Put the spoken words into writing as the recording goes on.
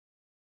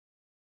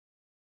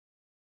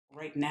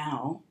Right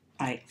now,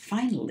 I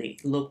finally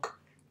look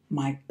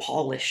my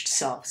polished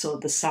self. So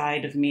the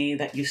side of me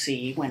that you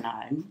see when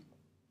I'm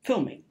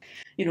filming.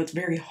 You know, it's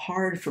very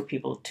hard for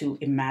people to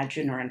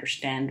imagine or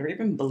understand or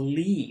even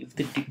believe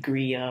the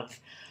degree of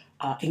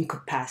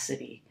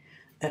incapacity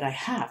that I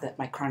have, that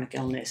my chronic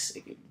illness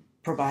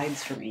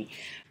provides for me.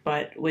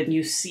 But when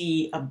you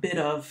see a bit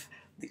of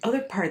the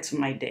other parts of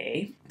my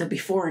day, the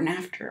before and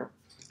after,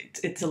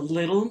 it's a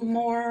little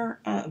more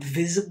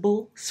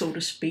visible, so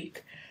to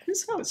speak.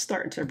 This is how it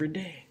starts every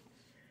day.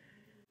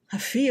 I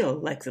feel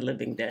like the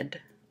living dead.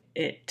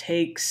 It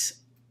takes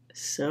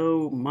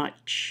so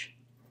much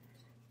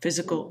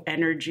physical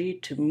energy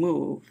to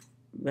move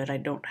that I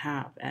don't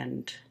have,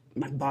 and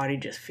my body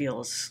just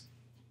feels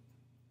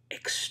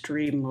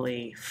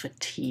extremely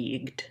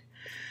fatigued,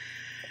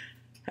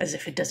 as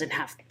if it doesn't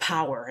have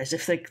power, as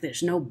if like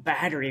there's no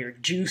battery or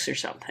juice or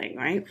something,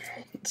 right?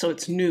 So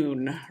it's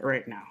noon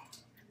right now.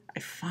 I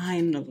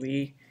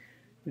finally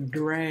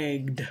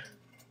dragged,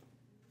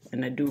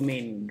 and I do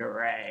mean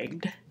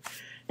dragged,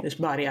 this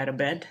body out of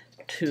bed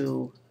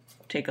to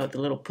take out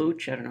the little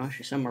pooch. I don't know,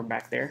 she's somewhere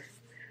back there,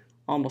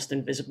 almost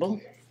invisible.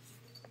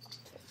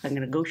 I'm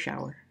gonna go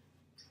shower.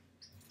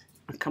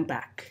 I'll come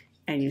back,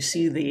 and you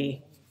see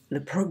the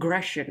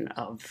progression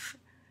of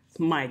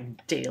my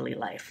daily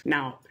life.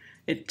 Now,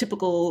 a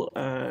typical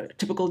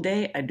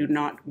day, I do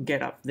not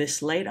get up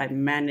this late. I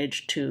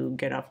managed to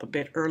get up a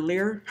bit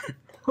earlier.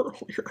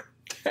 Earlier,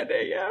 10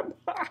 a.m.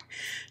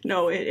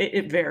 No,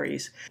 it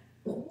varies.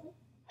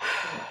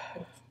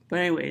 But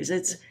anyways,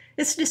 it's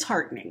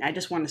disheartening. I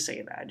just want to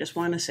say that. I just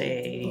want to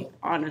say,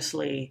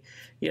 honestly,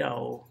 you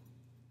know,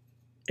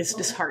 it's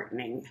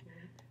disheartening.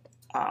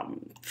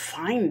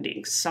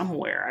 Finding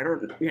somewhere, I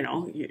don't, you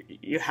know,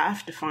 you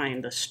have to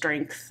find the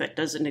strength that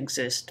doesn't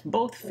exist,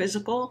 both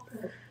physical,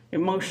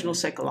 emotional,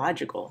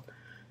 psychological,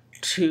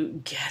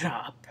 to get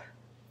up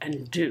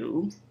and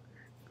do,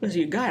 because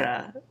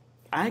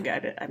I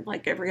gotta, I'm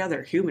like every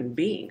other human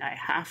being. I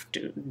have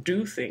to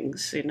do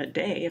things in a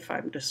day if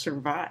I'm to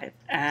survive.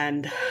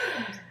 And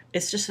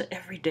it's just that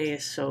every day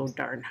is so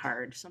darn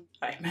hard.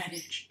 I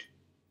managed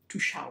to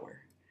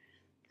shower.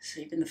 So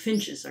even the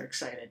finches are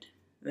excited.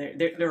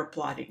 They're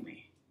applauding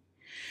me.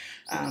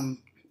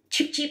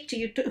 Cheep cheep to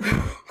you too.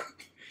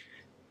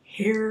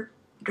 Hair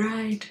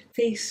dried,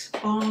 face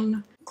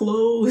on,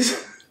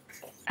 clothes.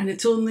 And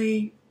it's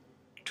only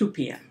 2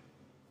 p.m.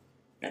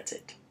 That's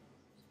it.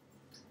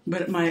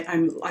 But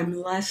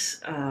I'm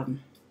less I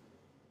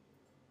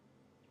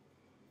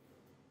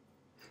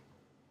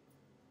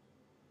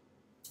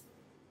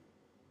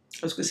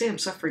was going to say I'm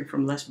suffering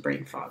from less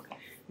brain fog,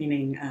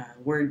 meaning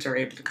words are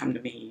able to come to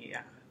me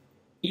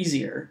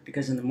easier,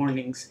 because in the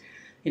mornings,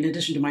 in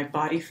addition to my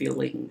body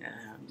feeling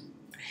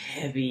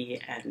heavy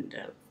and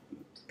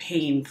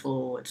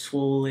painful and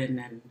swollen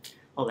and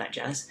all that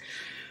jazz,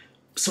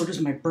 so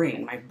does my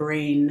brain. My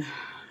brain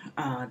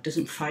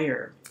doesn't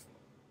fire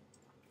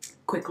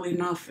quickly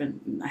enough,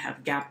 and I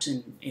have gaps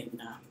in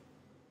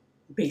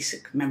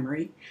basic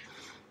memory.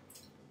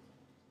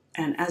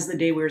 And as the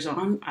day wears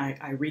on,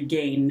 I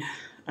regain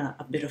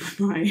a bit of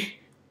my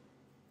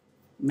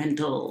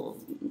mental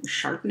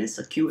sharpness,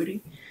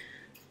 acuity.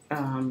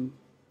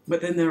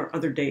 But then there are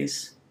other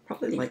days,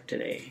 probably like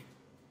today,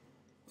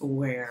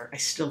 where I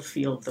still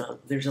feel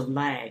there's a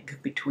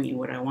lag between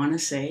what I want to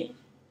say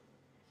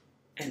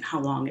and how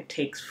long it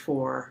takes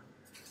for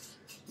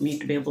me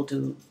to be able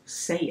to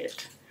say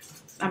it.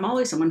 I'm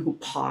always someone who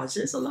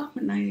pauses a lot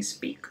when I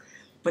speak,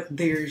 but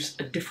there's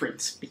a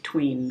difference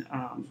between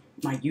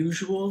my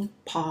usual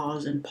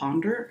pause and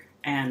ponder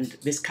and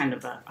this kind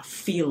of a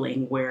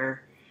feeling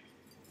where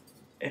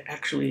it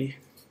actually,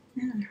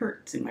 yeah, it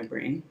hurts in my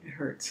brain. It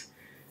hurts.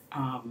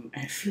 And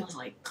it feels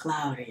like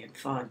cloudy and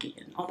foggy,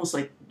 and almost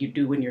like you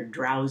do when you're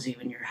drowsy,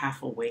 when you're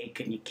half awake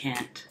and you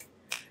can't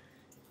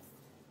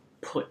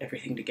put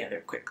everything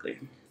together quickly.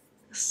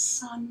 The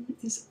sun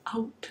is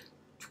out.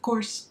 Of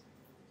course,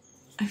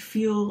 I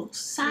feel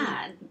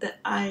sad that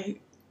I'm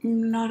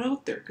not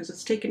out there, because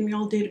it's taken me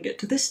all day to get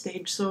to this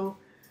stage, so...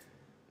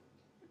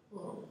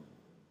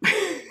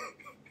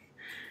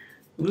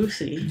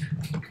 Lucy,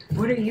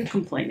 what are you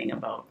complaining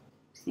about?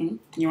 You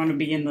want to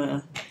be in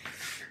the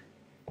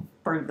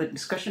part of the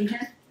discussion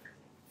here?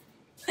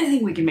 I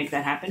think we can make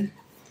that happen.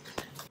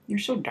 You're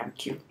so darn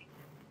cute.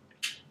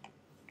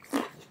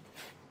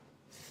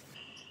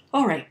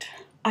 All right,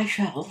 I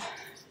shall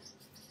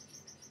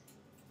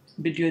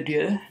bid you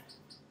adieu.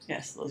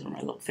 Yes, those are my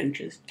little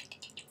finches.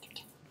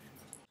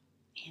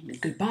 And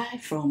goodbye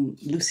from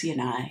Lucy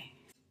and I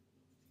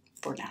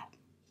for now.